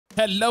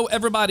Hello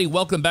everybody,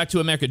 welcome back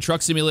to American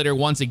Truck Simulator.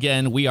 Once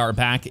again, we are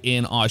back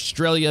in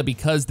Australia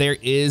because there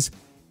is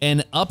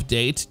an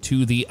update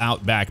to the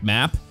Outback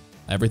map.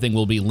 Everything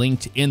will be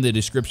linked in the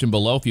description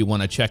below if you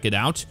want to check it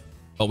out.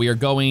 But we are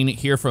going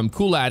here from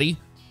Coolati,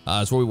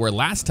 is where we were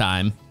last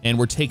time, and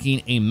we're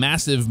taking a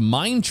massive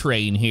mine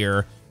train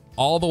here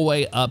all the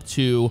way up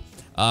to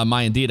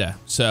Myendetta.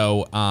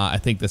 So I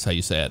think that's how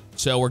you say it.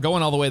 So we're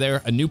going all the way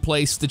there, a new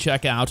place to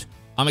check out.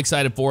 I'm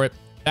excited for it.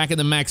 Back in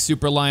the Max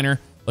Superliner.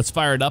 Let's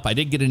fire it up. I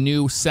did get a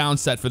new sound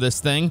set for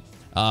this thing.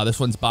 This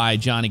one's by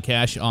Johnny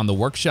Cash on the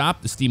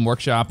Workshop, the Steam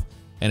Workshop,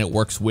 and it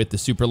works with the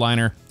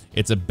Superliner.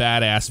 It's a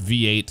badass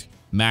V8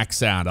 Max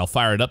sound. I'll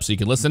fire it up so you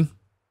can listen.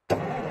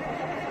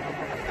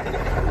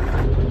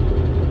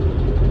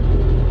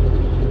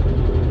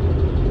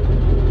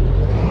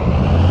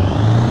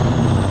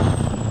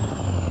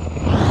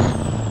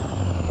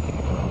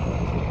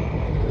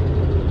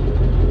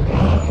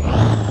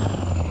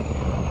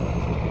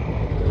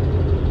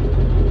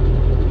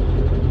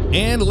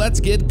 And let's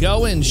get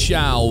going,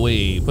 shall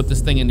we? Put this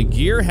thing into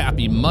gear.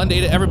 Happy Monday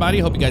to everybody.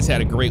 Hope you guys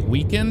had a great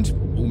weekend.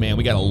 Oh man,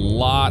 we got a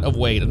lot of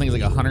weight. I think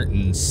it's like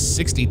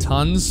 160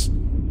 tons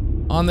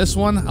on this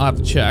one. I'll have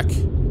to check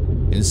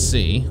and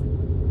see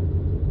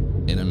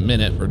in a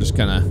minute. We're just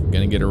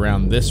gonna get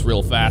around this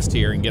real fast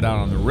here and get out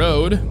on the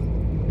road.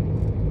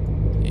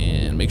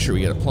 And make sure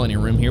we got plenty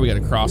of room here. We gotta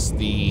cross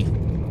the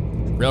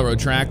railroad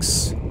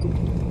tracks.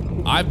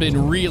 I've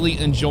been really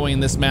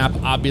enjoying this map,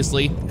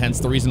 obviously, hence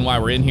the reason why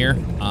we're in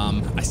here.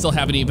 I still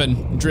haven't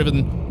even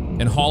driven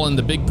and hauling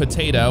the big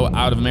potato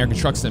out of American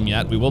Truck Sim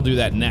yet. We will do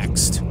that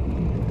next.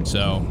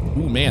 So,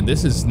 ooh man,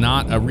 this is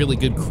not a really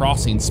good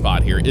crossing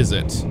spot here, is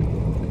it?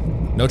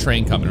 No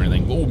train coming or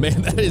anything. Oh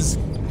man, that is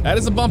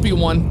a bumpy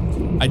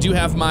one. I do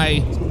have my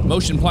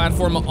motion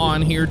platform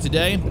on here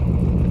today.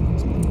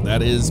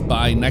 That is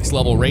by Next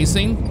Level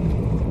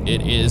Racing.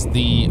 It is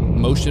the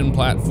motion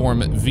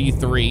platform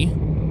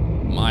V3.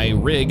 My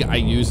rig I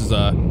use is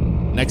a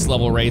Next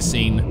Level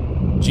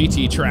Racing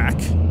GT track.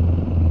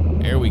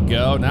 There we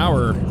go. Now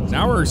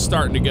we're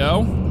starting to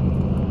go.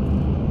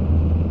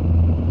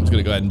 I'm just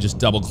gonna go ahead and just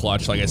double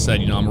clutch. Like I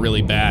said, you know, I'm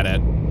really bad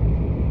at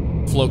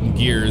floating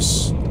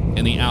gears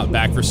in the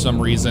Outback for some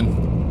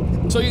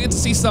reason. So you get to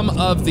see some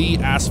of the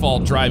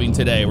asphalt driving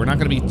today. We're not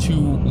gonna be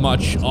too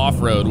much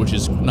off-road, which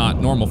is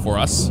not normal for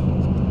us.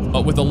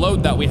 But with the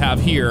load that we have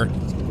here,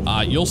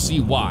 you'll see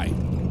why.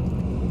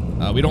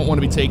 We don't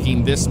want to be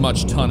taking this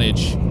much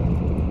tonnage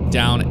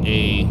down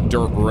a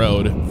dirt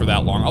road for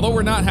that long. Although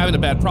we're not having a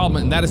bad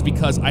problem, and that is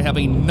because I have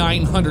a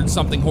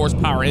 900-something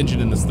horsepower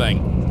engine in this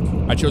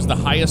thing. I chose the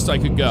highest I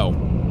could go,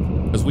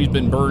 because we've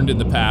been burned in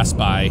the past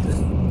by...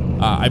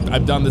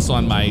 I've done this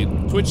on my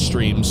Twitch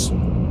streams,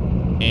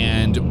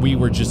 and we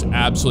were just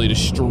absolutely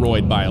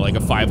destroyed by like a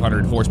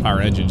 500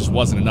 horsepower engine. It just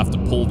wasn't enough to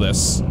pull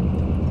this.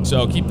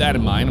 So keep that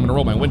in mind. I'm gonna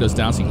roll my windows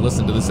down so you can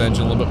listen to this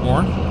engine a little bit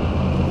more.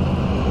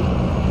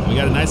 We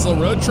got a nice little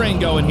road train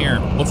going here.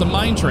 Well, it's a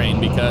mine train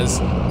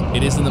because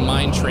it is in the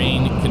mine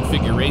train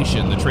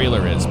configuration. The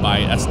trailer is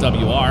by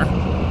SWR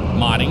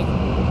modding.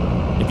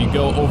 If you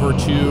go over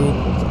to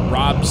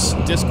Rob's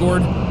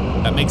Discord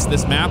that makes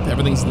this map,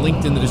 everything's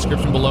linked in the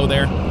description below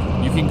there.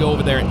 You can go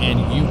over there and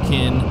you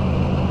can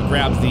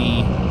grab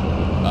the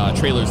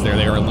trailers there.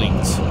 They are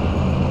linked.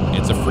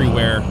 It's a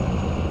freeware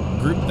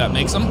group that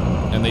makes them,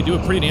 and they do a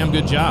pretty damn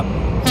good job.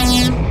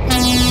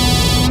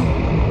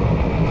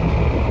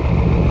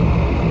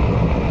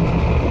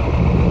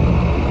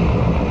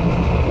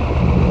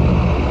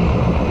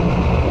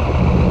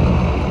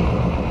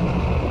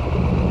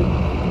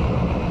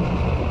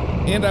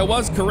 And I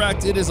was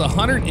correct, it is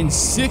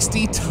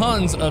 160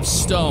 tons of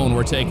stone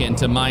we're taking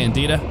to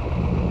Myendetta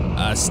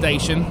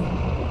station.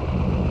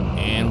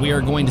 And we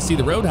are going to see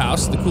the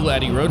roadhouse, the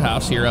Coolati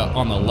Roadhouse here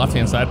on the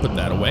left-hand side. Put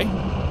that away.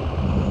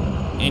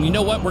 And you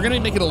know what? We're gonna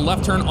make it a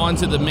left turn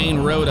onto the main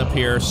road up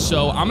here.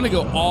 So I'm gonna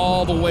go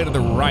all the way to the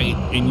right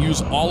and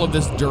use all of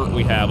this dirt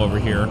we have over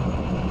here.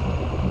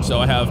 So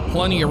I have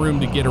plenty of room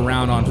to get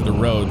around onto the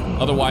road.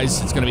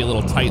 Otherwise, it's gonna be a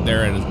little tight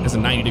there, and it's a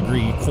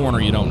 90-degree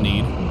corner you don't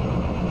need.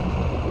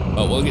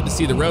 But we'll get to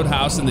see the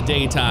roadhouse in the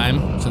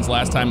daytime. Since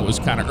last time it was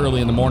kind of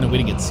early in the morning, we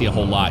didn't get to see a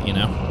whole lot, you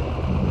know.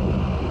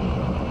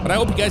 But I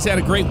hope you guys had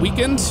a great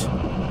weekend.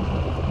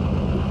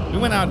 We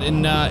went out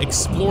and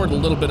explored a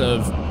little bit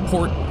of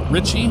Port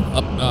Richey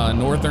up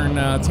northern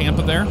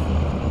Tampa there.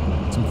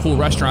 Some cool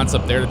restaurants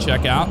up there to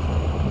check out.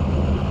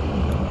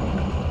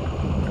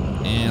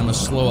 And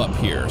let's slow up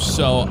here.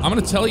 So I'm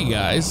gonna tell you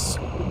guys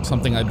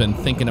something I've been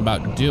thinking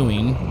about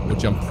doing,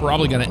 which I'm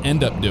probably gonna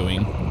end up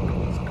doing.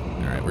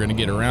 We're gonna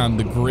get around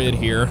the grid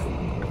here.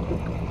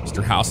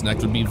 Mr. Houseneck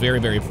would be very,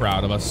 very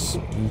proud of us.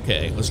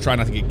 Okay, let's try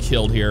not to get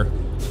killed here.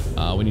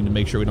 We need to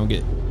make sure we don't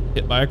get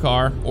hit by a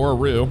car or a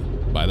roo,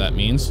 by that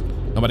means.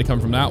 Nobody come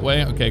from that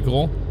way? Okay,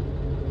 cool.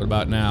 What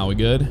about now? We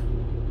good?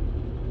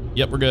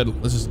 Yep, we're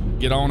good. Let's just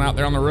get on out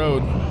there on the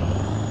road.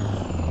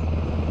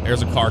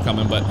 There's a car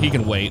coming, but he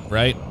can wait,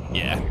 right?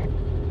 Yeah.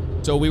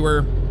 So we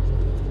were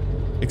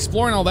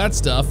exploring all that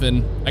stuff,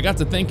 and I got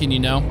to thinking, you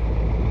know,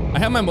 I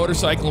have my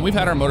motorcycle, and we've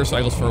had our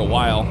motorcycles for a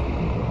while,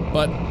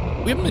 but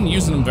we haven't been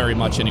using them very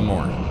much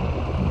anymore.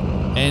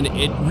 And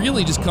it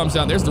really just comes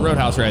down, there's the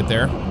roadhouse right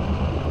there.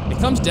 It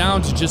comes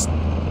down to just,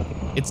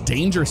 it's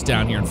dangerous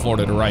down here in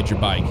Florida to ride your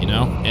bike, you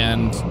know?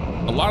 And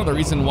a lot of the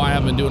reason why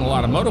I've been doing a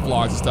lot of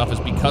motovlogs and stuff is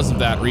because of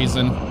that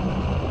reason.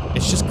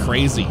 It's just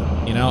crazy,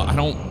 you know? I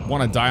don't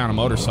want to die on a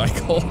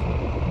motorcycle.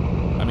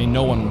 I mean,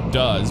 no one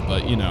does,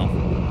 but you know.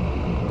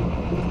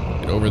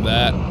 Get over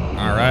that.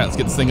 All right, let's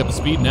get this thing up to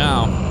speed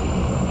now.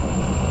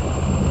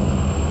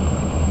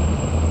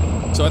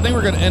 So I think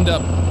we're gonna end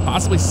up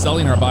possibly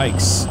selling our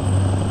bikes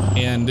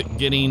and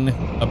getting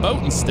a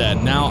boat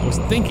instead. Now, I was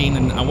thinking,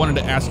 and I wanted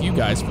to ask you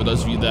guys, for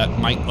those of you that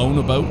might own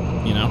a boat,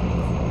 you know,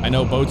 I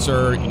know boats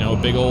are, you know, a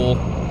big old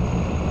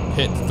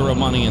pit to throw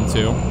money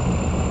into,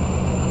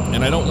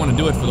 and I don't want to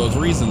do it for those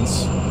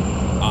reasons,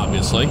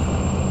 obviously.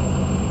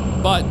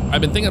 But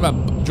I've been thinking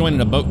about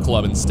joining a boat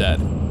club instead,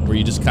 where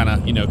you just kind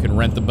of, you know, can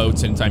rent the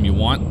boats anytime you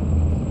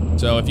want.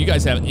 So if you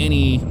guys have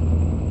any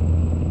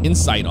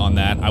insight on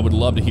that, I would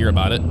love to hear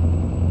about it.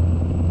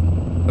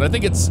 But I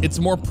think it's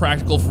more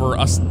practical for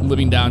us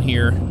living down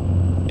here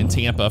in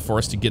Tampa for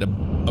us to get a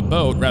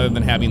boat rather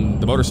than having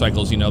the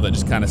motorcycles, you know, that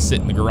just kind of sit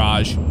in the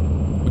garage.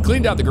 We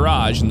cleaned out the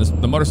garage and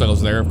the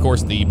motorcycle's there. Of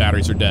course, the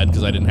batteries are dead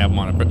because I didn't have them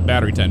on a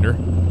battery tender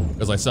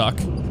because I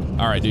suck.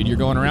 All right, dude, you're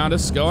going around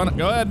us. Go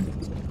ahead.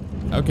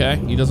 Okay,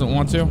 he doesn't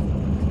want to.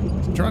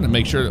 I'm trying to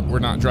make sure that we're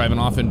not driving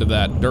off into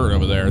that dirt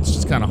over there. It's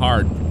just kind of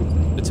hard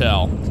to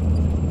tell.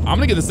 I'm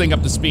gonna get this thing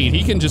up to speed.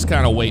 He can just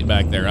kind of wait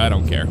back there. I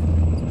don't care.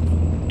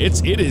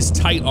 It is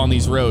tight on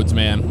these roads,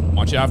 man.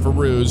 Watch out for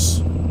ruse.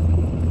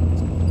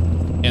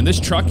 And this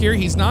truck here,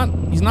 he's not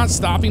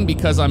stopping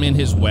because I'm in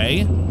his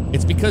way.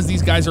 It's because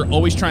these guys are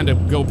always trying to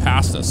go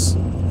past us.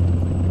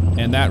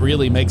 And that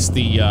really makes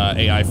the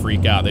AI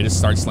freak out. They just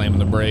start slamming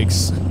the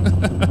brakes.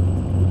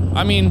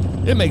 I mean,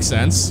 it makes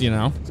sense, you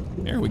know.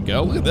 There we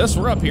go. Look at this.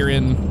 We're up here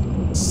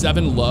in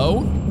 7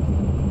 low.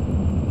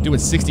 Doing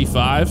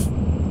 65. Is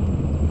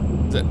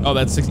that, oh,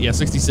 that's 60, yeah,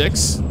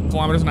 66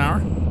 kilometers an hour.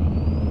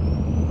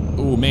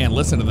 Ooh, man,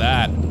 listen to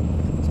that.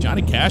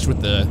 Johnny Cash with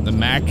the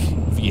Mac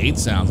V8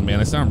 sounds, man.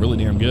 They sound really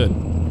damn good.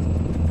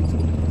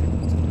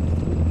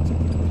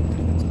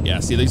 Yeah,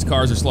 see, these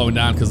cars are slowing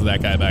down because of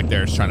that guy back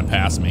there is trying to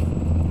pass me.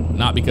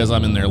 Not because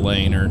I'm in their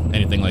lane or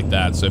anything like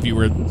that. So if you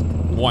were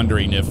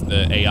wondering if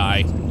the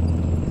AI,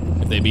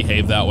 if they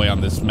behave that way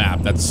on this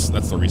map, that's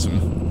the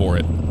reason for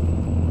it.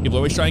 People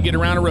always try to get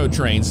around a road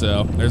train,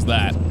 so there's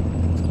that.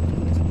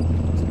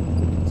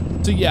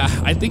 So yeah,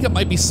 I think it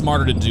might be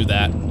smarter to do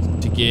that,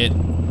 to get,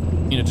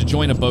 you know, to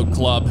join a boat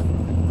club.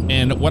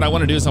 And what I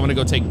want to do is I want to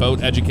go take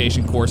boat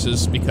education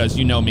courses because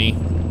you know me.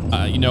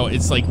 You know,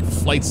 it's like not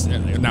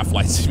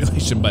flight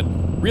simulation, but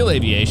real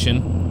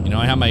aviation. You know,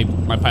 I have my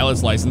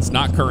pilot's license,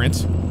 not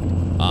current.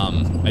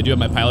 I do have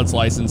my pilot's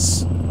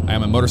license. I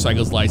have my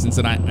motorcycle's license,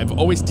 and I've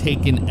always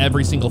taken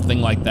every single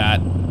thing like that,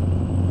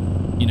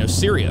 you know,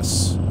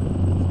 serious,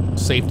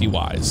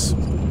 safety-wise.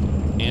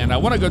 And I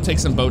want to go take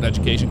some boat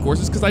education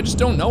courses because I just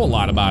don't know a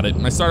lot about it.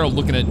 And I started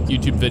looking at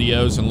YouTube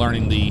videos and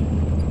learning the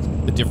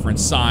different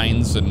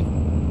signs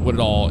and what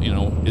it all, you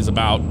know, is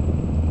about.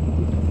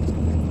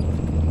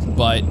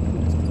 But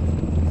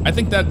I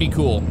think that'd be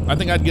cool. I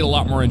think I'd get a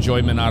lot more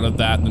enjoyment out of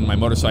that than my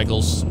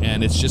motorcycles.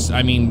 And it's just,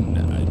 I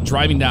mean,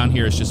 driving down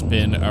here has just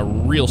been a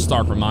real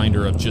stark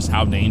reminder of just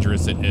how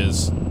dangerous it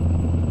is.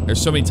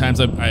 There's so many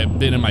times I've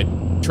been in my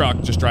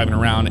truck just driving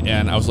around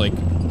and I was like,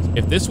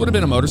 if this would have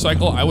been a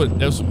motorcycle, it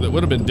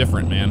would have been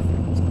different,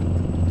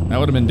 man. That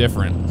would have been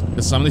different.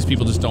 Because some of these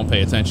people just don't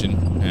pay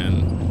attention,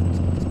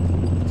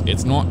 and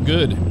it's not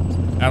good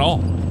at all.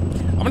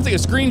 I'm gonna take a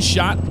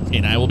screenshot,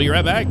 and I will be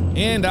right back.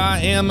 And I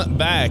am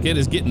back. It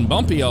is getting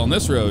bumpy on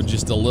this road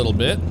just a little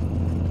bit.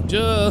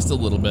 Just a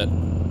little bit.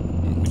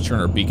 Make sure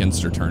our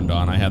beacons are turned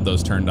on. I have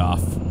those turned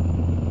off.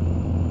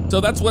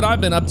 So that's what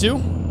I've been up to.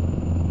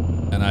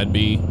 And I'd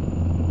be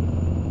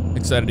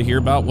excited to hear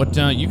about what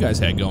you guys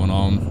had going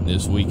on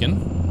this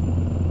weekend.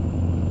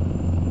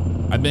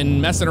 I've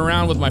been messing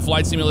around with my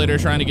flight simulator,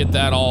 trying to get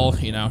that all,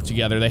 you know,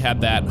 together. They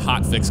had that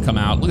hotfix come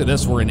out. Look at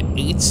this, we're in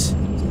 8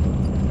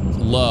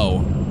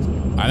 low.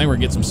 I think we're gonna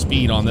get some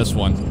speed on this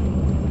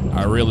one.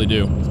 I really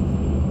do.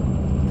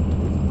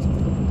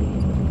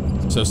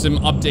 So Sim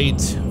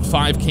Update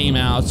 5 came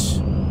out,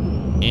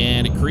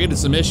 and it created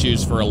some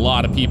issues for a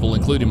lot of people,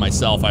 including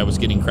myself. I was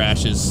getting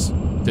crashes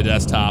to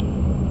desktop.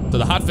 So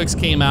the hotfix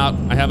came out.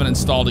 I haven't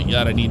installed it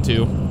yet. I need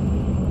to.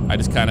 I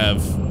just kind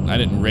of, I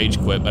didn't rage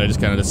quit, but I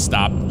just kind of just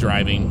stopped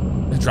flying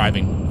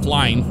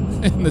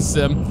in the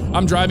sim.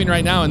 I'm driving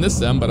right now in this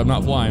sim, but I'm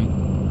not flying.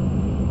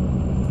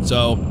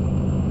 So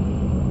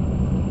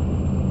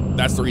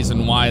that's the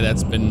reason why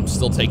that's been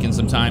still taking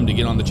some time to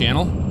get on the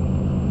channel.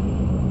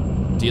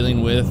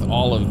 Dealing with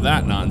all of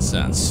that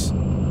nonsense.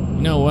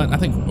 You know what? I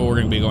think we're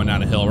going to be going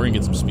down a hill. We're going to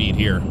get some speed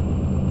here.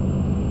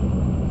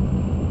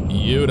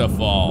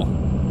 Beautiful.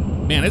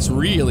 Man, it's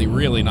really,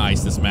 really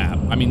nice, this map.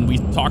 I mean, we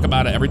talk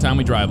about it every time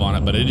we drive on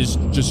it, but it is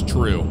just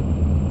true.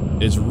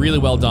 It's really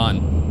well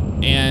done.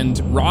 And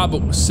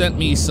Rob sent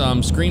me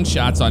some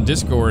screenshots on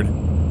Discord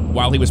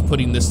while he was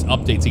putting this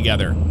update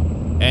together.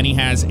 And he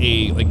has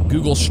a like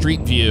Google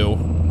Street View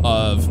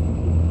of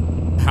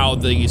how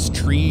these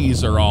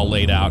trees are all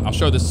laid out. I'll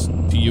show this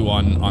to you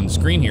on the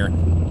screen here.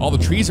 All the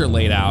trees are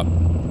laid out,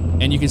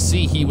 and you can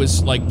see he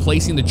was like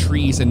placing the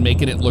trees and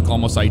making it look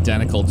almost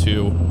identical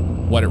to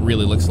what it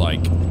really looks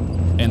like.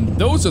 And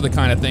those are the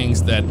kind of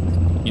things that,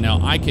 you know,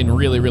 I can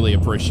really, really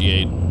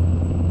appreciate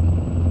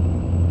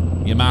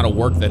the amount of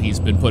work that he's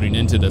been putting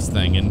into this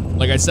thing. And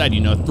like I said,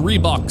 you know,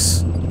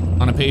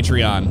 $3 on a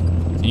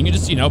Patreon. You can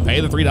just, you know, pay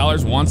the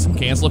 $3 once and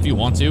cancel if you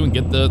want to and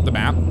get the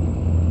map.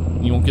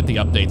 You won't get the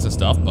updates and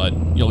stuff, but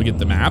you'll get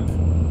the map.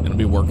 It'll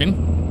be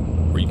working.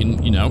 Or you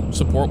can, you know,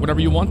 support whatever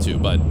you want to,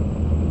 but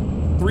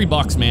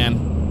 $3,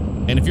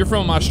 man. And if you're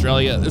from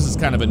Australia, this is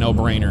kind of a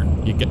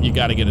no-brainer. You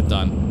got to get it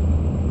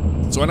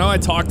done. So I know I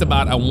talked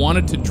about I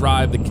wanted to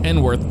drive the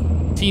Kenworth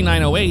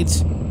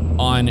T908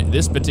 on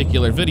this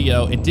particular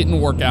video. It didn't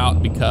work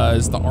out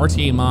because the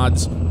RTA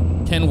Mods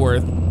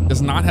Kenworth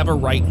does not have a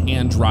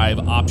right-hand drive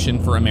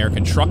option for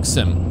American Truck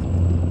Sim.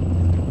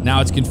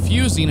 Now it's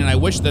confusing, and I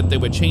wish that they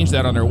would change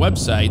that on their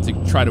website to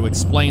try to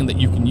explain that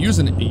you can use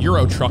a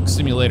Euro Truck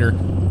Simulator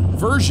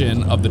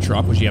version of the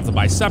truck, which you have to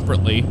buy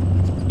separately,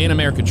 in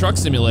American Truck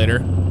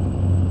Simulator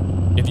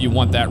if you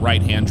want that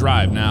right-hand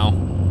drive. Now,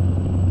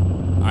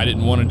 I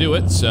didn't want to do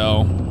it,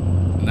 so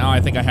now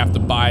I think I have to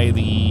buy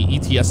the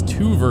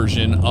ETS2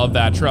 version of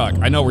that truck.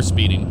 I know we're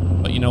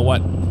speeding, but you know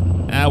what?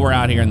 We're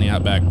out here in the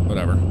Outback,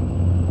 whatever.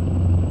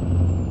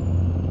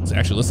 Let's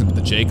actually listen to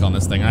the Jake on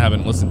this thing. I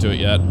haven't listened to it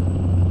yet.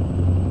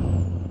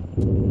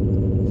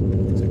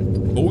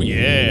 Oh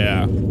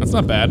yeah, that's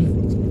not bad.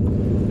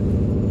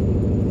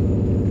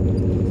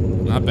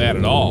 Not bad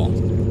at all.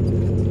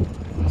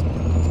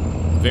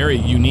 Very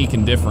unique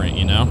and different,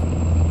 you know?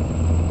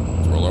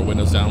 Let's roll our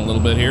windows down a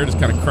little bit here, just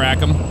kind of crack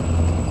them.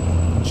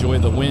 Enjoy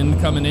the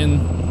wind coming in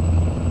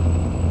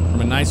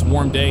from a nice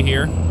warm day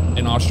here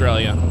in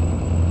Australia.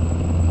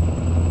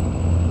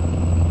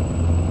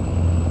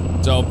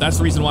 So that's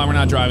the reason why we're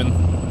not driving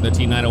the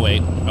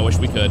T908. I wish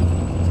we could.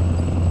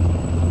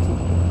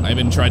 I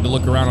even tried to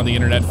look around on the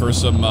internet for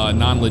some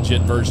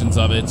non-legit versions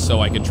of it so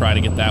I could try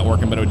to get that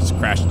working, but it would just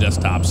crash the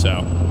desktop.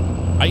 So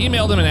I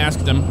emailed him and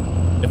asked him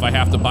if I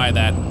have to buy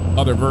that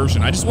other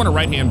version. I just want a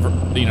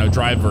right-hand, you know,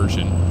 drive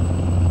version.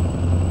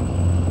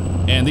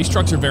 And these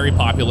trucks are very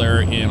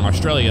popular in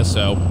Australia,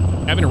 so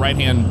having a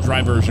right-hand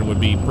drive version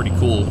would be pretty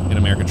cool in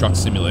American Truck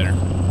Simulator.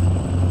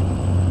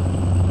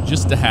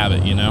 Just to have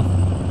it, you know?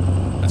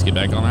 Let's get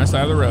back on our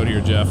side of the road here,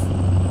 Jeff.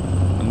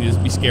 I'm gonna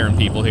just be scaring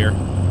people here.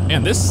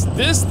 Man, this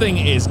thing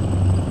is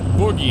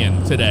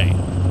boogieing today,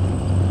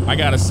 I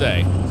gotta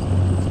say.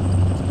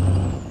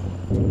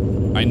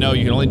 I know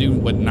you can only do,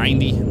 what,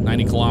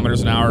 90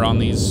 kilometers an hour on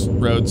these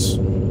roads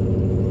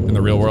in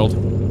the real world.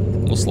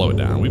 We'll slow it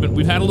down.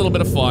 We've had a little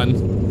bit of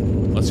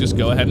fun. Let's just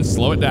go ahead and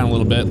slow it down a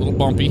little bit, a little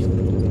bumpy.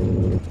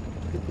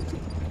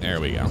 There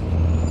we go.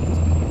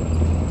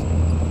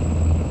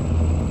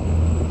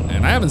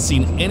 And I haven't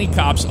seen any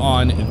cops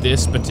on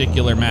this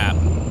particular map,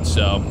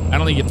 so I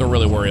don't think you have to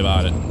really worry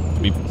about it,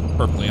 to be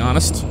perfectly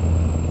honest.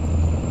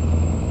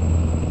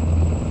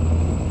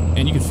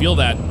 And you can feel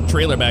that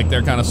trailer back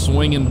there kind of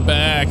swinging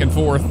back and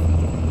forth.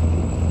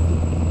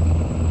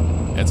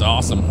 It's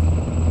awesome.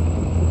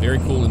 Very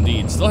cool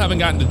indeed. Still haven't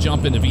gotten to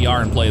jump into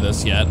VR and play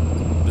this yet,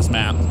 this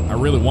map. I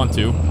really want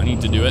to. I need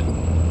to do it.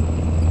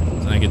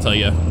 And I can tell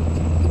you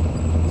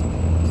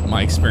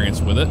my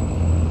experience with it.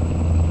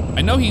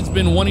 I know he's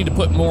been wanting to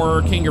put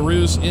more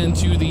kangaroos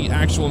into the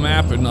actual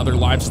map and other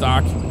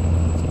livestock.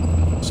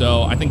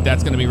 So I think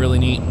that's going to be really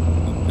neat.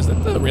 Is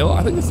that the real?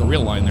 I think that's the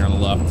real line there on the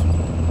left.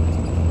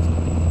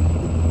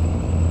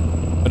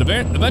 But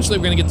eventually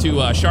we're going to get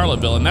to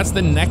Charlottesville, and that's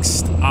the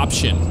next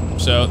option.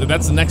 So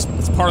that's the next,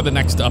 it's part of the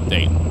next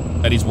update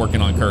that he's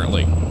working on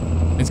currently.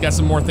 He's got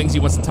some more things he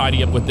wants to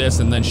tidy up with this,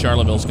 and then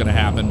Charlottesville's going to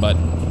happen. But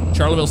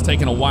Charlottesville's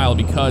taking a while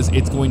because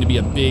it's going to be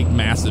a big,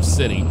 massive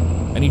city.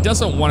 And he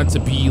doesn't want it to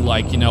be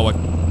like, you know, a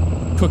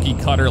cookie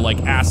cutter, like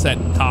asset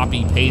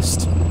copy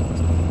paste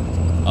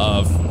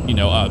of, you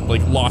know,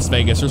 like Las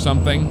Vegas or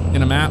something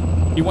in a map.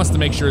 He wants to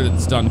make sure that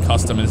it's done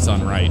custom and it's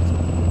done right.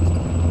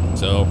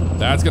 So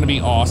that's going to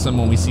be awesome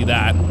when we see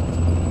that. I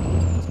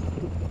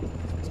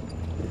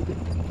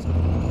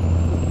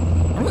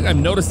don't think I've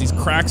noticed these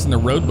cracks in the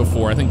road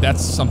before. I think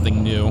that's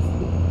something new.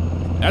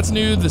 That's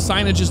new. The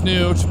signage is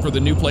new for the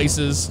new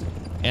places.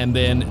 And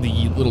then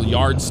the little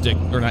yardstick,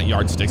 or not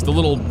yardsticks, the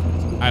little,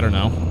 I don't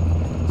know,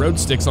 road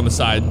sticks on the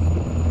side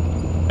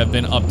have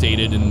been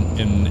updated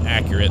and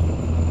accurate.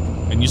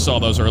 And you saw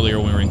those earlier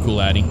when we were in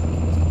Coolati.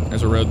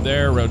 There's a road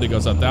there, a road that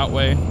goes up that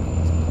way.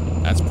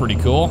 That's pretty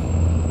cool.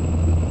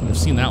 I've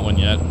seen that one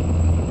yet.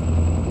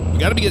 We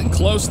gotta be getting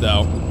close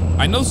though.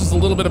 I know this is a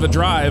little bit of a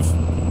drive.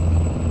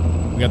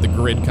 We got the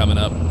grid coming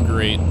up,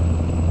 great.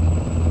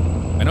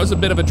 I know it's a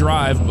bit of a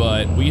drive,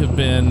 but we have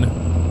been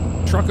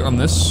trucking on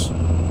this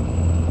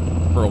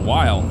for a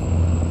while.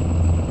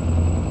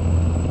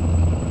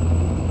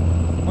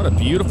 What a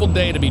beautiful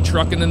day to be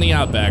trucking in the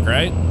Outback,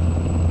 right?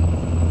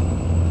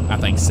 I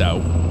think so.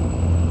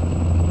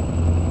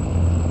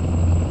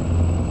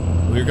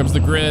 Well, here comes the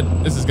grid.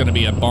 This is gonna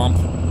be a bump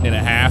and a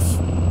half.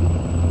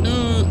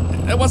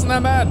 It wasn't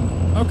that bad.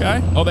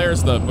 Okay. Oh,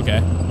 there's the,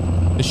 okay.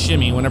 The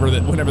shimmy whenever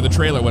the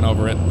trailer went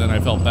over it, then I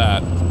felt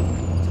that.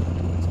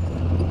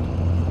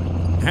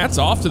 Hats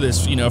off to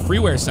this, you know,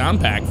 freeware sound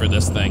pack for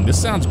this thing.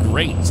 This sounds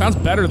great. Sounds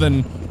better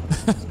than,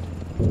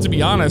 to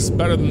be honest,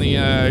 better than the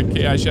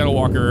KI Shadow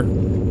Walker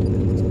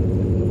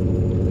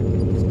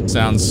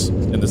sounds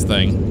in this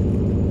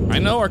thing. I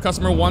know our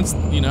customer wants,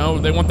 you know,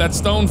 they want that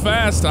stone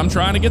fast. I'm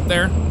trying to get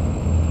there.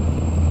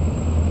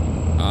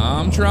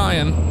 I'm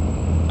trying.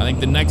 I think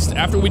the next,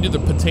 after we do the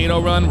potato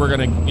run, we're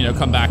gonna, you know,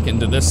 come back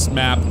into this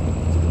map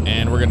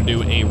and we're gonna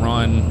do a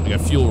run, like a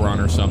fuel run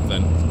or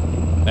something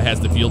that has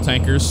the fuel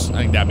tankers. I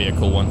think that'd be a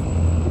cool one.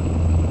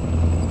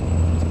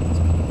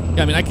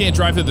 Yeah, I mean, I can't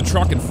drive through the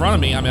truck in front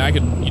of me. I mean, I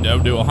could, you know,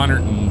 do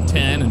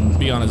 110 and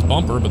be on his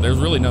bumper, but there's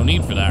really no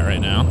need for that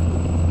right now.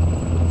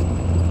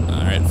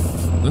 All right,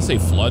 let's say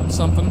flood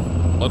something,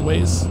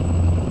 floodways.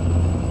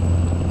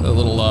 A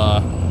little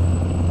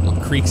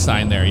creek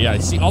sign there. Yeah,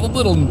 you see all the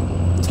little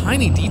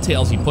tiny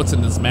details he puts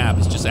in this map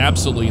is just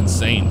absolutely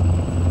insane.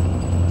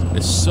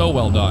 It's so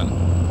well done.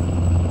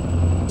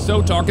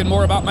 So talking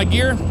more about my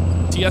gear,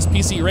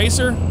 TSPC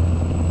Racer,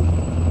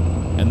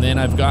 and then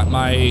I've got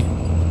my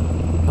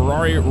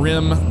Ferrari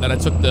rim that I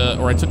took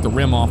the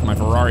rim off my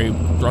Ferrari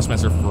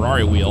Thrustmaster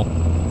Ferrari wheel,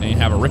 and you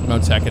have a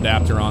Ricmotech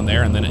adapter on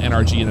there, and then an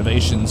NRG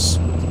Innovations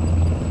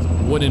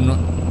wooden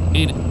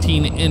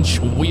 18-inch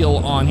wheel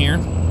on here.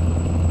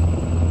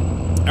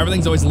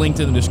 Everything's always linked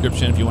in the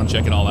description if you want to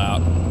check it all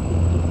out.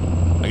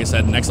 Like I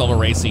said, Next Level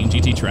Racing,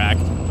 GT Track.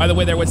 By the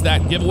way, there was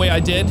that giveaway I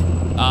did.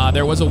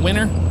 There was a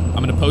winner.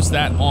 I'm going to post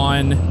that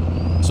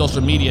on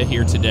social media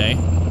here today.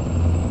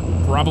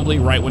 Probably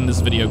right when this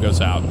video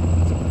goes out.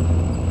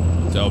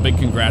 So big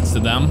congrats to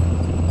them.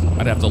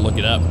 I'd have to look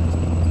it up.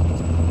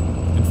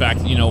 In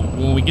fact, you know,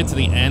 when we get to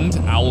the end,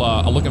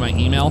 I'll look at my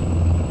email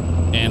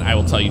and I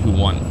will tell you who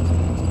won.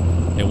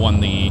 It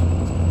won the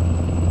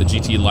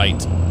GT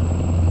Light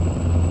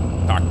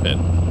cockpit,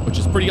 which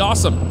is pretty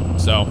awesome.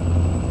 So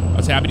I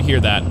was happy to hear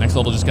that. Next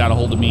Level just got a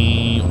hold of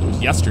me, it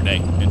was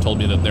yesterday, and told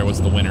me that there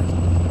was the winner.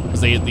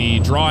 Because the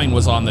drawing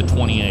was on the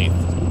 28th.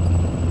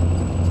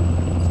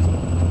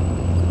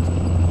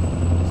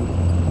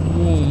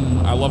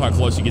 Boom. I love how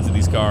close you get to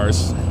these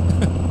cars.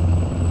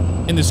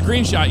 In the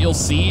screenshot you'll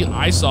see,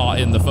 I saw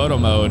in the photo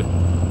mode,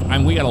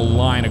 we got a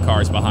line of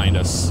cars behind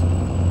us.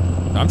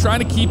 I'm trying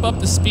to keep up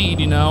the speed,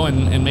 you know,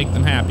 and make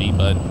them happy,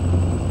 but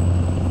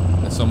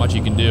there's so much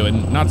you can do.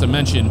 And not to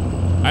mention,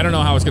 I don't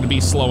know how it's gonna be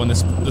slowing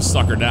this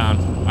sucker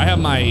down. I have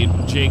my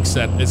Jake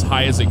set as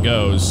high as it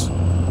goes,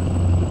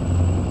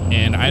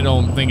 and I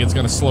don't think it's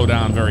gonna slow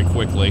down very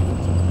quickly.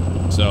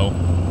 So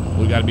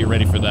we gotta be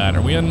ready for that.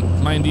 Are we in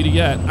Myendetta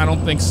yet? I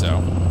don't think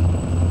so.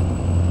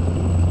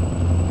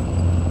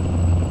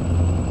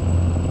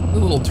 The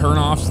little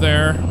turnoffs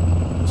there,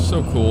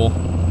 so cool.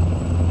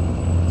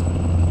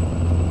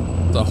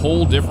 It's a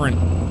whole different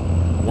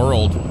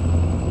world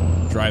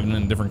driving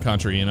in a different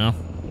country, you know?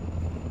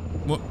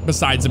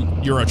 Besides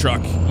Euro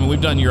Truck. I mean, we've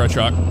done Euro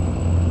Truck.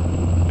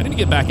 I need to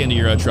get back into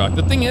Euro Truck.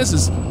 The thing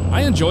is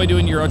I enjoy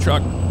doing Euro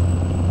Truck,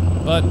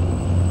 but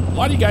a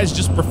lot of you guys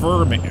just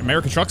prefer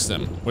America Truck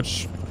Sim,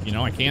 which, you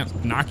know, I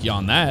can't knock you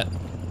on that.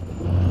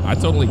 I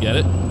totally get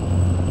it.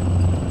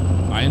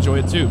 I enjoy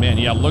it too. Man,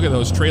 yeah, look at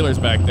those trailers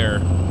back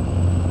there.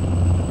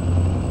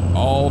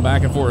 All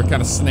back and forth,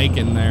 kind of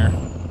snaking there.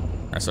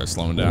 I start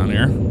slowing down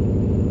here.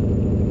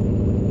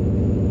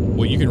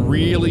 Well, you can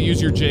really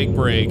use your Jake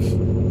brake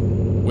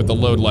with a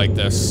load like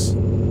this.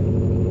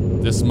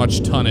 This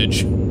much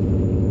tonnage.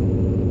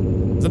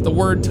 Is that the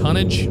word,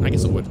 tonnage? I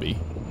guess it would be.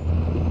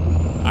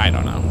 I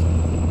don't know.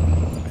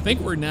 I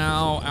think we're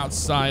now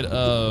outside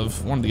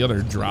of one of the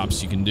other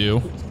drops you can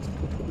do.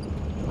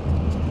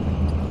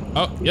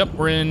 Oh, yep,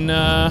 we're in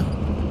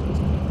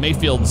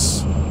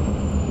Mayfield's.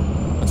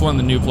 That's one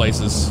of the new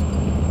places.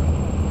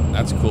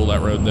 That's cool,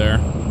 that road there.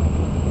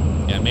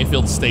 Yeah,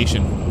 Mayfield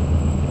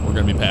Station. We're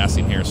gonna be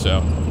passing here,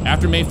 so.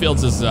 After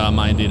Mayfield's is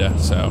Myendetta,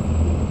 so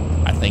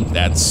I think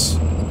that's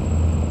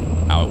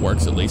how it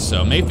works at least.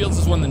 So Mayfield's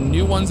is one of the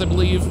new ones, I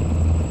believe.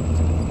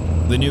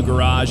 The new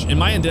garage, and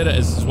Myendetta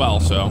is as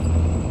well, so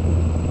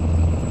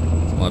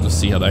we'll have to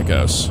see how that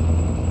goes.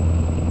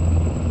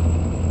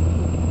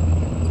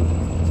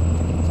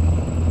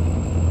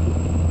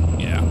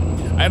 Yeah,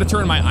 I had to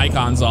turn my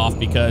icons off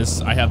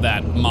because I have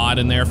that mod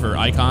in there for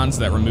icons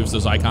that removes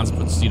those icons,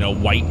 puts, you know,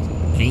 white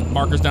paint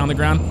markers down the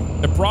ground.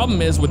 The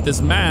problem is with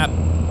this map,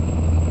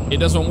 it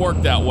doesn't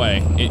work that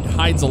way. It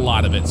hides a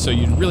lot of it, so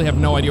you really have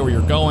no idea where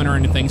you're going or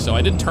anything, so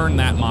I did turn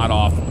that mod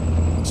off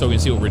so we can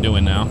see what we're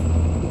doing now,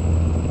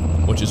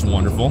 which is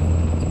wonderful.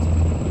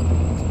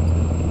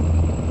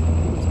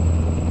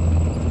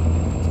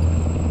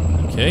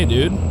 Okay,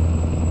 dude.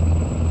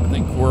 I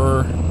think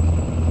we're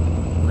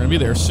gonna be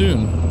there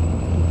soon.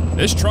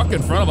 This truck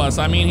in front of us,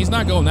 I mean, he's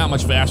not going that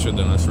much faster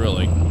than us,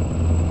 really.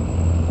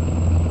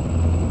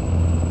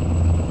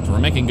 So we're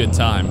making good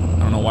time. I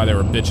don't know why they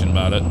were bitching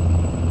about it.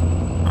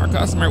 All Our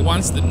customer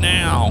wants it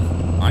now.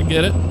 I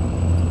get it.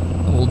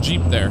 A little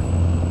Jeep there.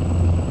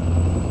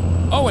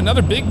 Oh,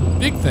 another big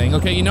thing.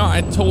 Okay, you know, I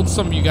told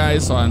some of you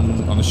guys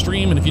on the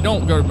stream, and if you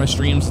don't go to my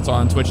streams, it's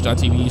on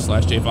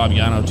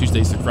twitch.tv/jfabiano,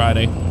 Tuesdays through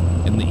Friday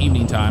in the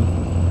evening time.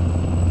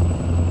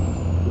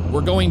 We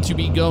were going to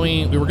be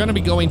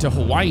going to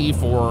Hawaii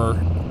for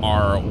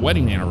our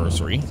wedding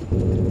anniversary.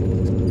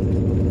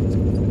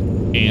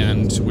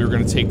 And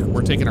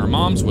we're taking our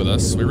moms with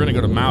us. We were gonna go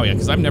to Maui,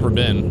 because I've never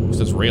been. There's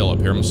this rail up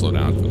here. I'm gonna slow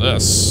down for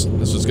this.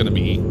 This is gonna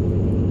be,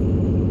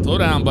 slow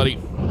down, buddy.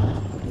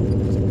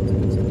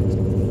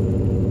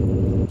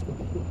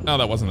 Oh,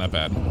 that wasn't that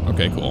bad.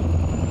 Okay, cool.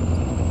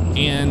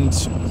 And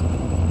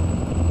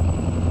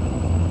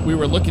we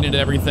were looking at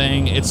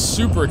everything. It's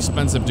super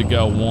expensive to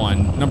go,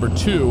 one. Number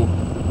two,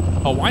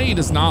 Hawaii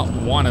does not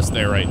want us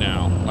there right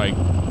now. Like,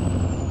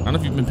 I don't know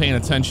if you've been paying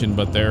attention,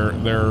 but they're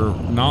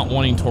not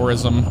wanting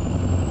tourism.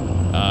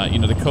 You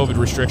know, the COVID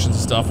restrictions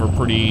and stuff are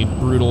pretty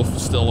brutal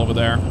still over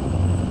there.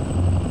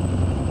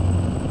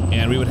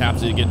 And we would have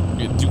to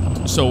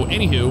so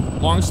anywho,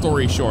 long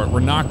story short,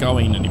 we're not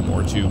going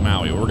anymore to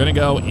Maui. We're gonna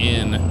go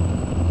in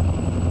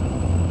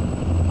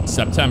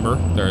September,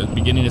 the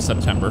beginning of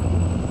September,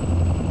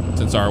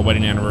 since our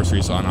wedding anniversary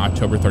is on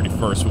October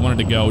 31st. We wanted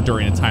to go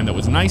during a time that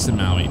was nice in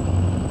Maui.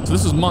 So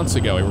this was months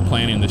ago, we were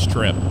planning this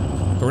trip.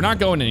 So we're not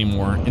going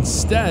anymore.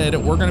 Instead,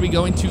 we're gonna be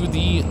going to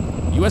the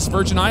US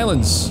Virgin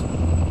Islands,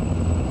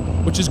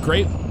 which is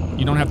great.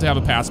 You don't have to have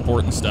a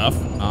passport and stuff.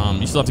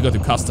 You still have to go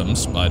through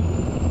customs, but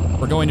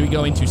we're going to be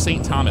going to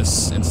St.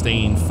 Thomas and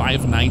staying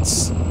 5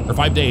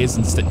 days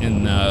in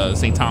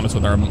St. Thomas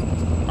with our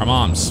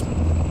moms. I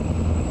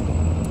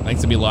think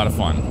it's gonna be a lot of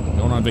fun.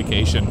 Going on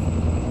vacation.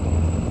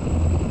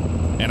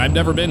 And I've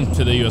never been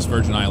to the US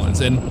Virgin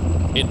Islands, and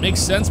it makes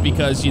sense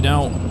because, you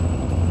know,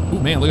 oh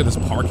man, look at this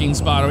parking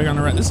spot over here on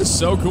the right. This is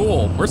so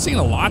cool. We're seeing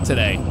a lot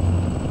today.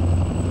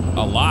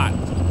 A lot.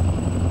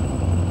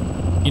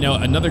 You know,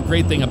 another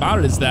great thing about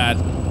it is that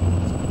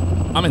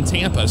I'm in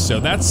Tampa, so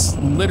that's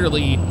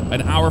literally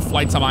an hour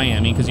flight to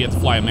Miami, because you have to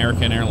fly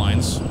American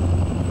Airlines,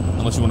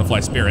 unless you want to fly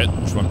Spirit,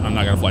 which I'm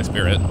not going to fly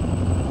Spirit.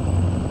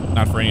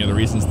 Not for any other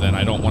reasons than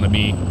I don't want to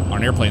be on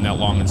an airplane that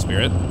long in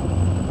Spirit.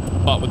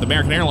 But with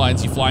American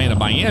Airlines, you fly into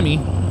Miami,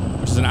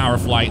 which is an hour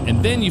flight,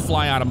 and then you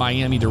fly out of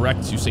Miami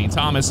direct to St.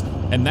 Thomas,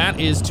 and that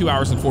is 2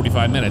 hours and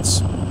 45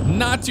 minutes.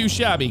 Not too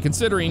shabby,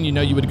 considering, you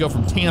know, you would go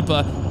from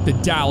Tampa to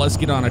Dallas,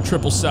 get on a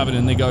 777,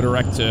 and then go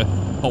direct to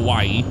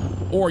Hawaii.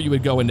 Or you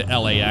would go into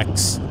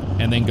LAX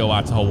and then go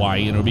out to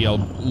Hawaii, and it would be a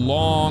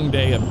long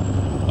day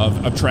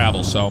of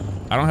travel. So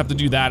I don't have to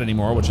do that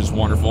anymore, which is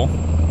wonderful.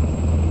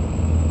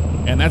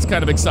 And that's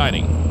kind of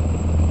exciting.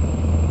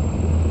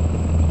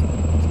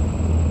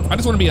 I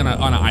just want to be on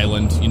an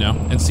island, you know,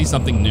 and see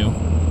something new.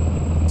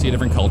 See a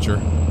different culture.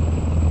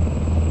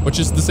 Which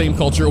is the same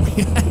culture we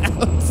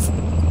have.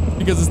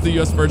 Because it's the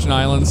US Virgin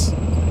Islands.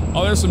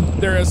 Oh,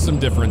 there is some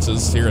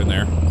differences here and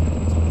there.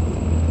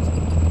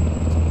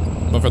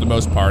 But for the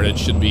most part, it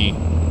should be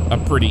a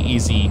pretty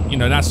easy, you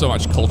know, not so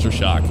much culture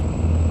shock. I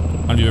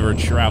don't know if you've ever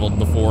traveled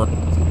before,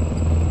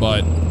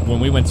 but when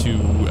we went to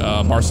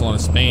Barcelona,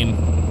 Spain,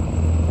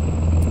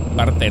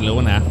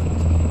 Barcelona,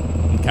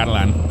 in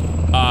Catalan,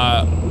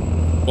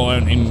 well,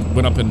 and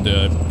went up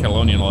into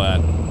Catalonia and all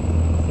that,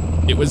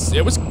 it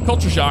was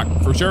culture shock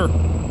for sure.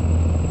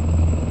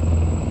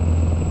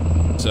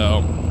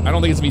 So I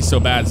don't think it's gonna be so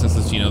bad since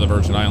it's, you know, the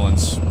Virgin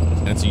Islands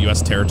and it's a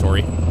U.S.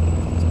 territory.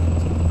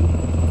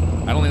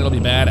 I don't think it'll be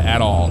bad at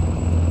all.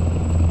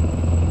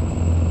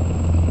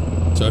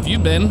 So if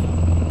you've been,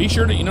 be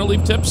sure to, you know,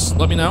 leave tips.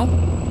 Let me know.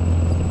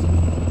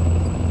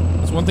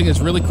 It's one thing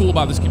that's really cool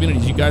about this community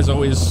is you guys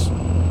always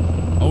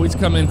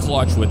come in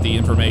clutch with the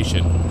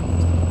information.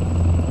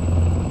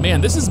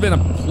 Man, this has been a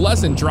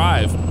pleasant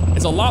drive.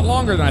 It's a lot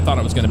longer than I thought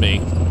it was going to be.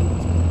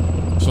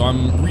 So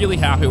I'm really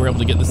happy we're able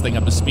to get this thing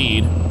up to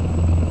speed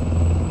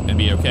and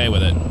be okay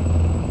with it.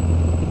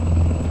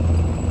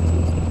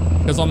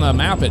 Because on the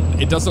map,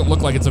 it doesn't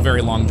look like it's a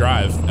very long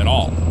drive at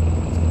all.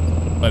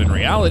 But in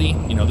reality,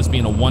 you know, this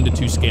being a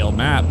 1:2 scale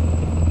map,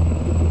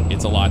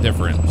 it's a lot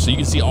different. So you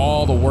can see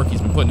all the work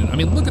he's been putting in. I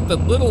mean, look at the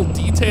little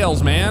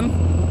details, man.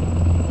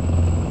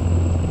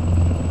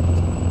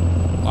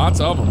 Lots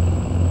of them.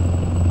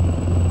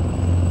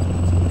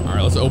 All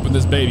right, let's open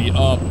this baby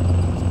up.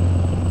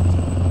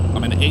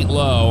 I'm in 8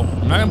 low.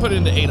 I'm not gonna put it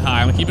into 8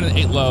 high. I'm gonna keep it in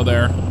 8 low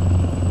there.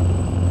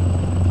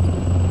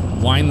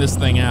 Wind this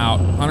thing out.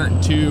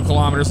 102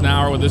 kilometers an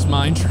hour with this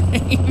mine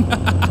train.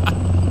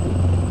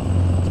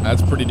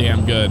 That's pretty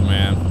damn good,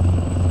 man.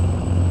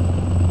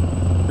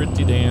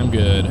 Pretty damn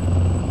good.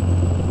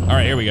 All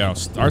right, here we go.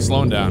 Start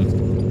slowing down.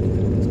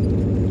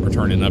 We're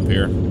turning up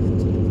here.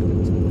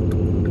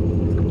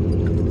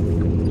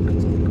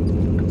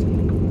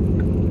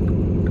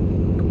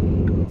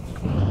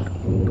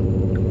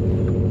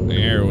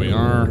 There we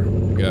are.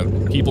 We got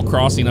people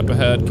crossing up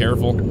ahead.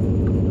 Careful.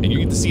 And you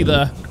get to see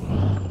the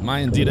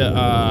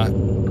Myendetta,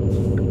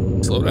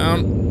 slow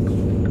down,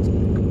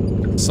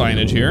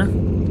 signage here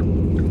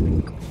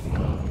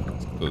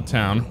for the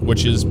town,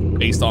 which is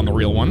based on the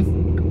real one.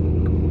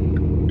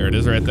 There it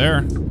is right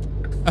there.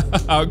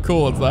 How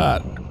cool is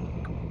that?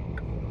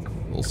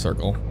 Little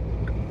circle.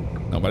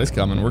 Nobody's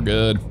coming, we're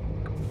good.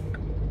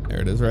 There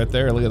it is right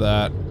there, look at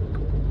that.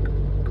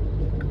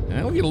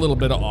 And we'll get a little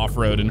bit of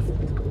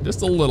off-roading.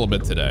 Just a little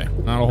bit today,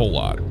 not a whole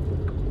lot.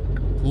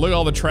 Look at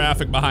all the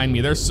traffic behind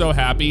me, they're so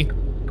happy.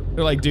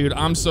 They're like, dude,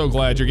 I'm so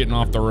glad you're getting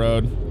off the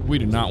road. We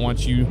do not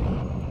want you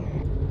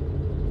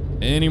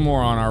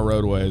anymore on our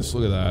roadways.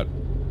 Look at that.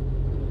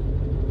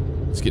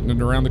 It's getting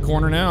it around the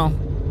corner now.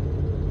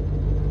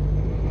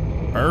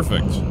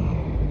 Perfect.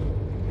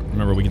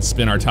 Remember, we can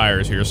spin our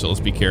tires here, so let's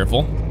be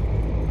careful.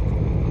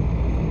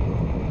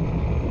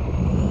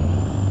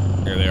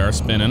 There they are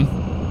spinning.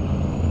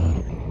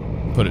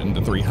 Put it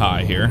into 3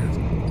 high here.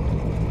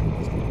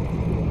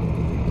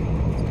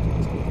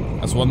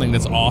 That's one thing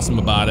that's awesome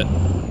about it,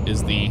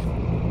 is the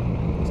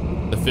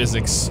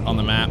physics on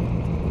the map.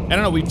 I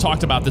don't know, we've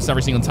talked about this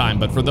every single time,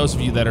 but for those of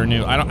you that are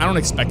new, I don't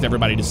expect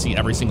everybody to see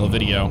every single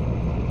video.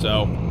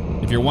 So,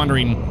 if you're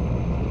wondering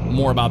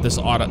more about this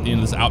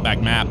this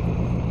Outback map,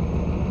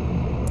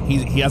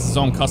 he has his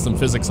own custom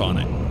physics on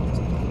it.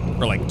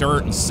 For like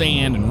dirt and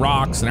sand and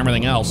rocks and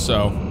everything else,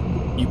 so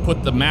you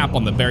put the map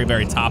on the very,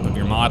 very top of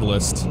your mod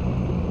list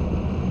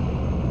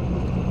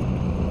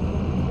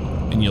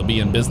and you'll be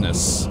in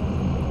business.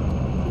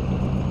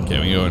 Okay,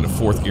 we go into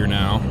 4th gear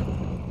now.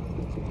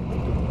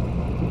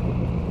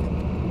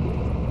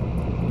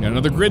 Got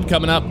another grid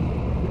coming up.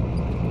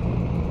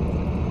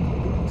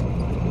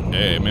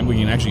 Okay, maybe we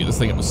can actually get this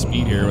thing up to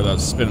speed here without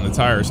spinning the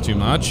tires too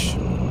much.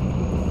 All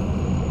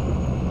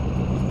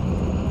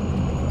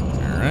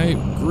right,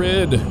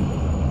 grid. It's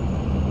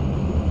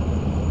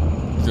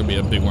gonna be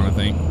a big one, I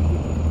think.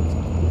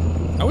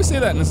 I always say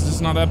that, and it's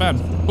just not that bad.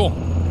 Cool.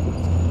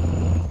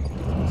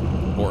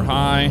 4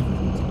 high.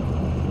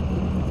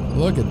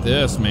 Look at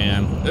this,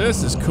 man.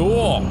 This is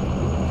cool.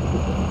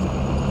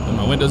 Put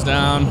my windows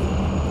down.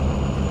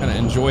 Kind of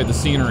enjoy the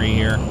scenery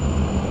here.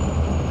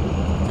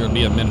 It's gonna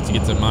be a minute to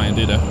get to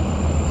Myendetta.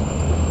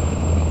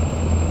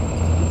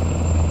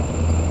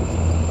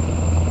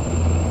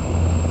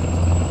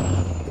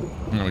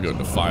 I'm gonna go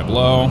to 5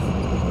 low.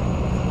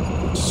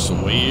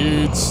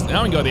 Sweet.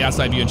 Now we can go to the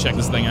outside view and check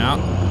this thing out.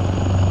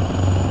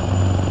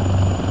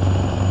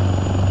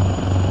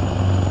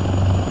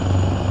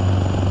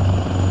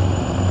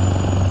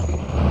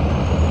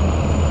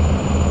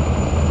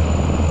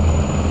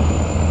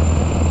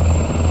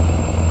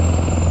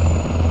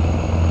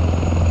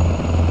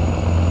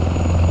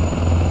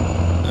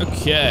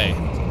 Okay.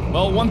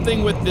 Well, one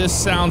thing with this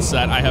sound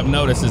set I have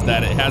noticed is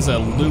that it has a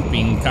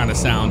looping kind of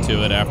sound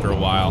to it after a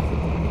while.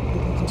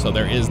 So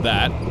there is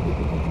that.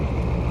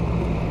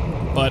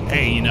 But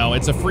hey, you know,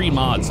 it's a free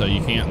mod, so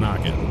you can't knock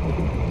it.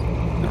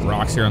 Got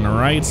rocks here on the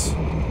right.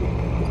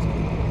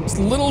 Just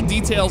little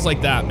details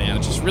like that, man.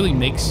 It just really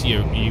makes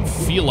you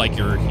feel like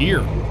you're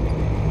here.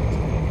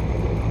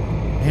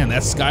 Man,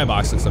 that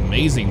skybox looks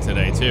amazing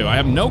today, too. I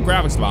have no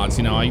graphics mods,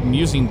 you know, I'm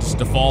using just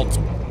default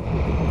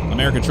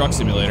American Truck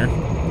Simulator.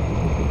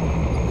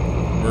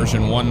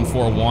 Version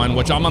 1.4.1,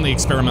 which I'm on the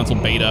experimental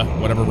beta,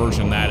 whatever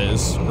version that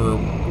is, or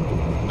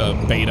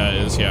beta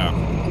is, yeah.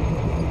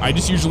 I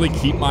just usually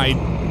keep my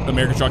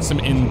American Truck Sim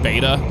in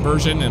beta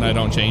version and I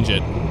don't change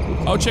it.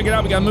 Oh, check it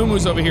out, we got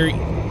moo-moos over here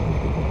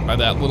by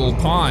that little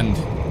pond.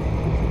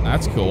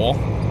 That's cool.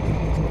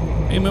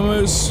 Hey,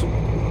 moo-moos.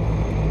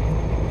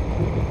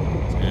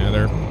 Yeah,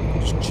 they're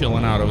just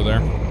chilling out over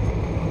there.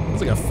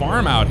 It's like a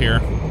farm out here.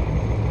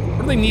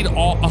 What do they need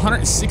all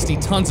 160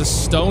 tons of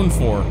stone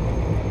for?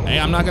 Hey,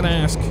 I'm not gonna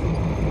ask.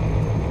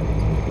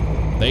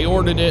 They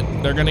ordered it,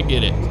 they're gonna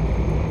get it.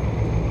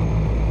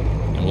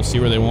 And we'll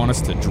see where they want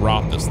us to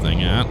drop this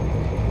thing at.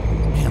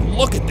 Man,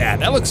 look at that,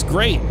 that looks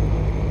great.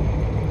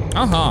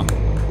 Uh-huh.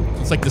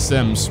 It's like The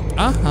Sims.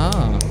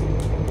 Uh-huh.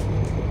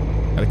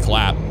 Gotta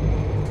clap.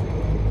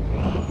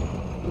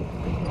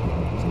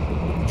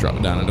 Drop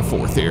it down into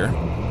 4th here.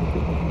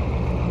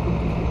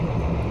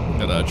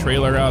 Got a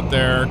trailer out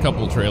there, a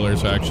couple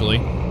trailers actually.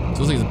 So it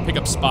looks like it's a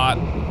pickup spot.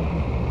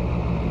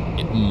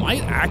 It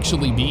might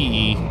actually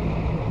be...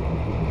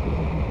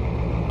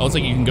 Oh, it's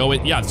like you can go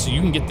in... Yeah, so you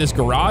can get this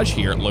garage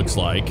here, it looks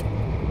like.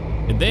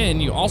 And then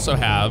you also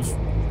have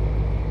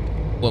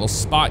a little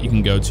spot you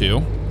can go to.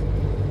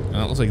 And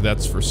it looks like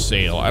that's for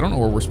sale. I don't know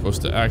where we're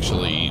supposed to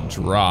actually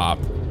drop.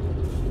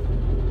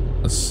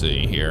 Let's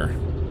see here.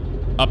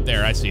 Up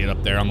there, I see it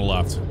up there on the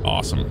left.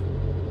 Awesome.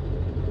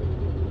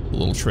 A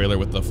little trailer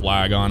with the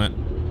flag on it.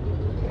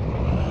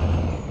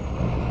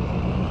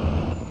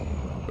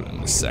 Put it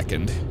in a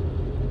second.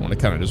 I want to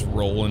kind of just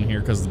roll in here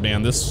because,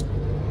 man, this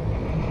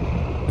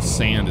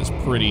sand is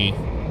pretty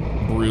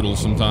brutal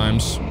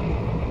sometimes. So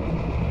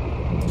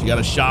you got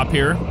a shop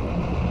here.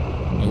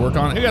 You work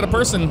on it. You got a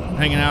person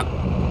hanging out.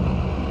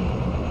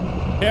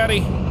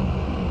 Howdy.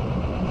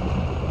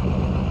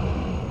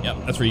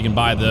 Yep, that's where you can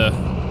buy the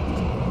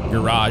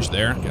garage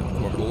there. Gotta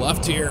go over to the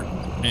left here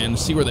and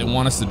see where they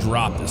want us to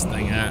drop this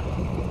thing at.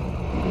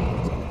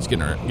 Just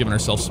giving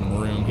ourselves some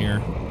room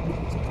here.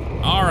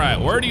 All right,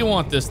 where do you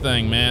want this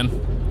thing,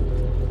 man?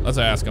 Let's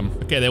ask them.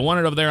 Okay, they want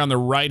it over there on the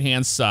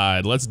right-hand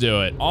side. Let's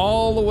do it.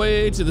 All the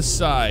way to the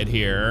side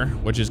here,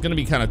 which is gonna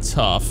be kind of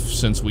tough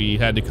since we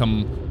had to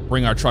come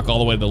bring our truck all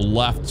the way to the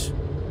left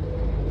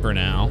for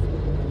now.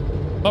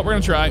 But we're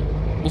gonna try.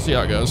 We'll see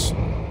how it goes.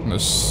 I'm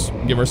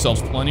gonna give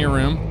ourselves plenty of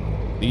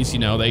room. These, you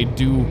know, they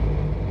do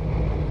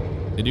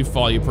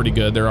follow you pretty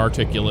good. They're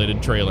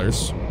articulated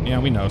trailers. Yeah,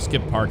 we know.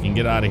 Skip parking.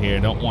 Get out of here.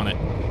 Don't want it.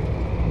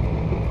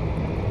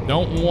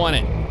 Don't want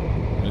it.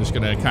 I'm just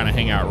gonna kind of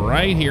hang out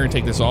right here and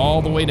take this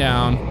all the way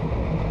down.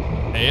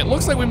 It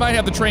looks like we might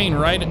have the train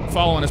right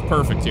following us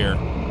perfect here.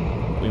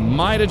 We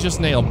might have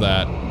just nailed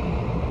that.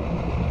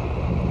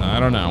 I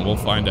don't know. We'll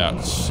find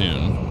out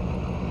soon.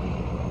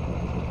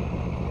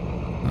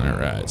 All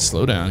right,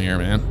 slow down here,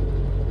 man.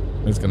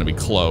 It's gonna be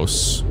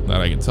close,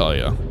 that I can tell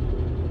you.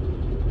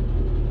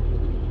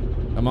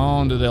 Come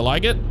on, do they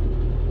like it?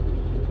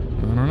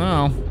 I don't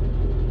know.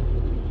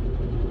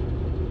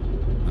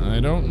 I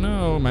don't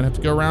know. Might have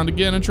to go around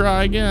again and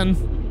try again.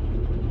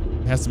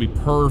 It has to be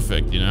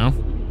perfect, you know?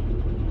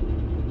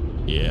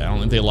 Yeah, I don't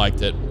think they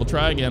liked it. We'll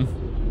try again.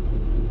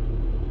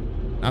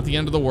 Not the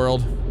end of the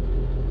world.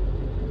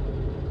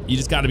 You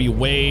just gotta be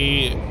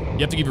way... You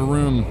have to give your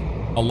room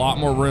a lot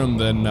more room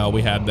than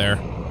we had there.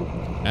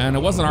 And it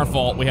wasn't our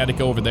fault. We had to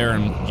go over there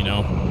and, you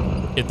know,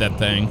 hit that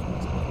thing.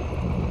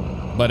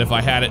 But if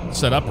I had it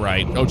set up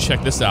right... Oh,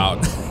 check this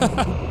out.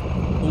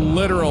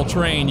 Literal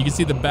train. You can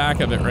see the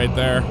back of it right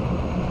there.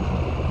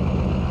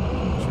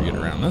 Should we get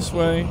around this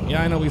way?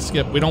 Yeah, I know we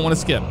skip. We don't want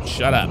to skip.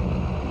 Shut up.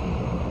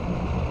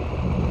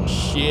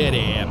 Shut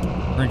up.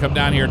 We're gonna come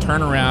down here,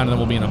 turn around, and then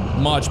we'll be in a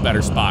much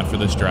better spot for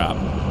this drop.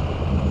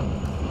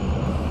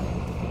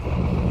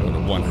 Go to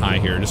one high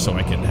here just so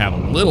I can have a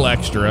little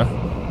extra.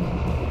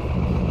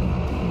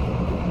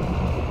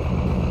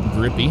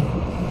 Grippy.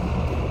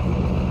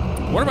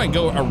 What if I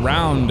go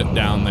around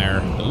down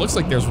there? It looks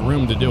like there's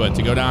room to do it,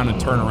 to go down and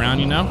turn around,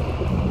 you know?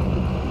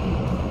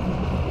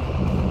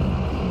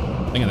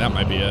 I think that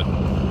might be it.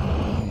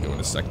 Go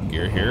into second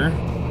gear here.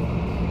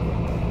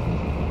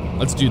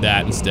 Let's do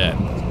that instead.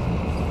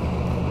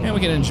 And we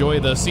can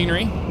enjoy the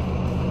scenery.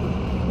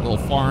 A little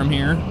farm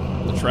here,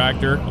 a little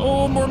tractor.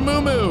 Oh, more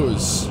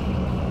moo-moos.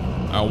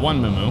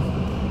 One moo-moo.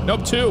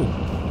 Nope, two.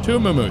 Two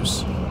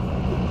moo-moos.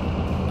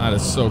 That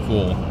is so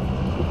cool.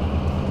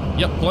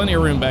 Yep, plenty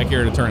of room back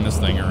here to turn this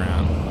thing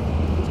around.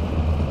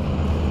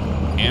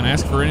 Can't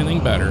ask for anything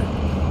better.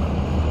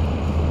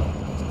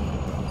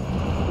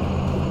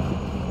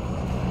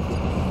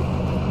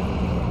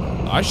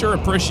 I sure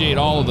appreciate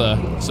all of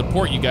the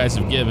support you guys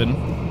have given.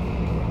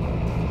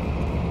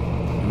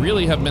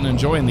 Really have been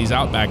enjoying these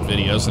Outback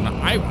videos, and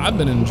I've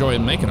been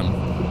enjoying making them.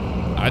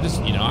 I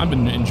just, you know, I've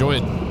been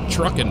enjoying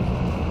trucking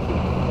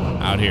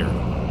out here.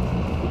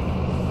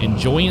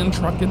 Enjoying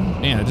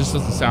trucking? Man, it just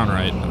doesn't sound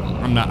right.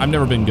 I've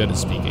never been good at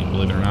speaking,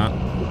 believe it or not.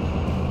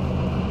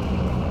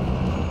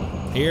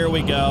 Here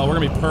we go. We're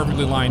gonna be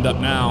perfectly lined up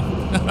now.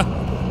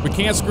 We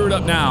can't screw it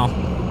up now.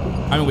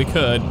 I mean, we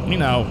could. You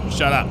know,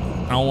 shut up.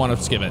 I don't want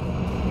to skip it.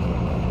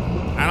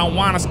 I don't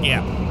want to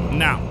skip.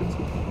 No.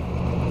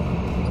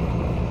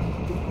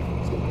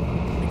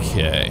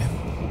 Okay.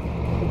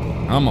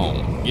 Come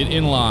on. Get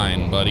in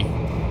line, buddy.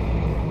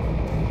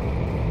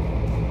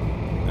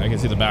 I can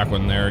see the back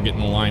one there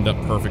getting lined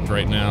up perfect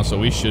right now, so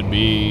we should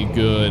be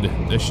good.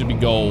 This should be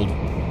gold.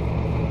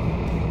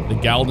 The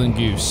golden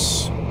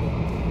goose.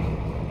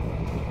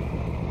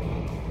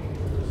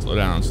 Slow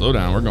down, slow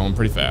down. We're going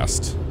pretty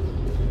fast.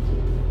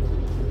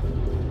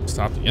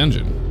 Stop the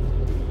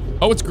engine.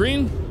 Oh, it's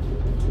green?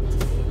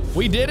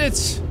 We did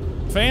it!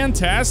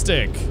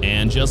 Fantastic.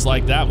 And just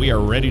like that, we are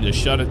ready to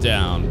shut it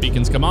down.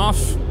 Beacons come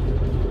off.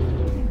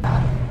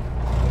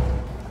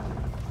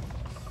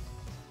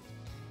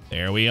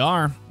 There we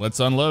are.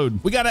 Let's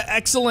unload. We got an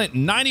excellent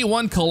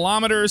 91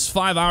 kilometers,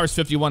 5 hours,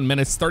 51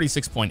 minutes,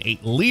 36.8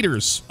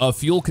 liters of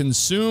fuel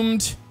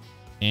consumed.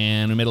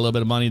 And we made a little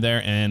bit of money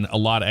there and a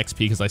lot of XP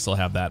because I still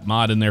have that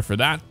mod in there for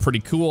that.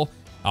 Pretty cool.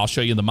 I'll show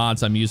you the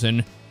mods I'm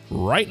using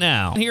right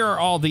now. Here are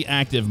all the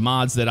active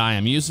mods that I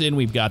am using.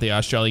 We've got the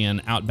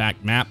Australian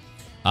Outback map,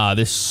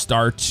 this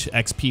start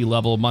XP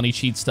level money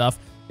cheat stuff.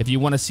 If you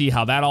want to see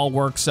how that all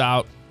works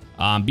out,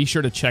 be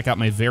sure to check out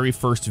my very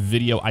first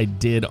video I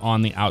did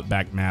on the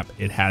Outback map.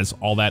 It has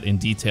all that in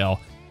detail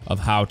of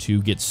how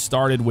to get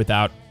started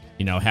without,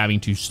 you know, having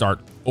to start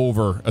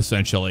over,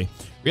 essentially.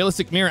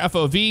 Realistic Mirror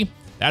FOV,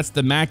 that's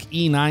the Mac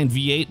E9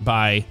 V8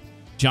 by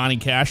Johnny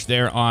Cash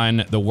there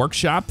on the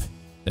workshop.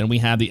 Then we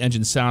have the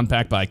engine sound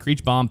pack by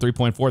Creech Bomb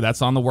 3.4.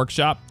 That's on the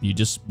workshop. You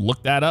just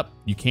look that up.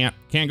 You can't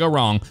go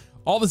wrong.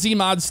 All the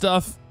Z-Mod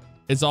stuff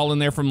is all in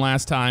there from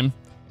last time,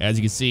 as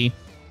you can see.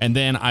 And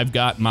then I've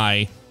got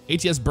my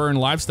ATS Burn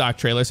livestock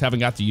trailers. Haven't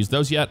got to use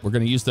those yet. We're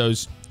going to use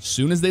those as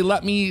soon as they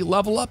let me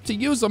level up to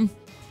use them.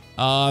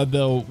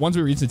 The ones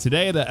we were using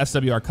today, the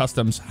SWR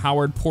Customs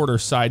Howard Porter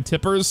side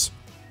tippers,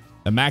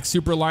 the Max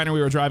Superliner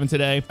we were driving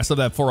today. I still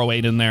have that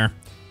 408 in there,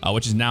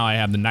 which is now I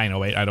have the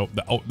 908.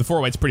 The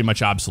 408 is pretty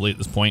much obsolete at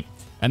this point.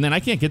 And then I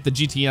can't get the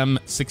GTM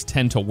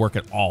 610 to work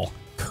at all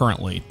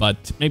currently,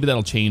 but maybe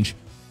that'll change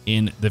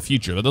in the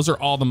future. But those are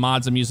all the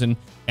mods I'm using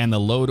and the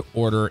load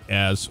order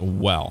as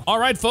well. All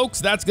right,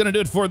 folks, that's going to do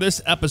it for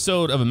this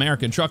episode of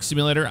American Truck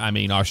Simulator. I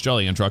mean,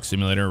 Australian Truck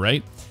Simulator,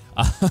 right?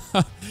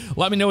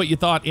 Let me know what you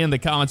thought in the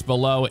comments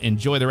below.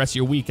 Enjoy the rest of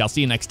your week. I'll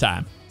see you next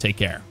time. Take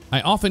care.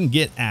 I often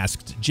get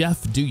asked,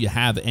 Jeff, do you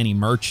have any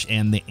merch?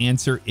 And the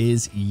answer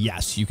is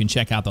yes. You can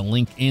check out the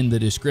link in the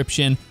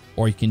description,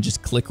 or you can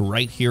just click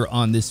right here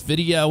on this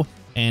video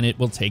and it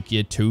will take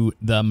you to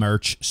the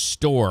merch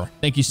store.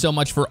 Thank you so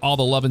much for all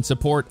the love and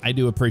support. I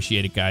do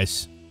appreciate it,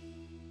 guys.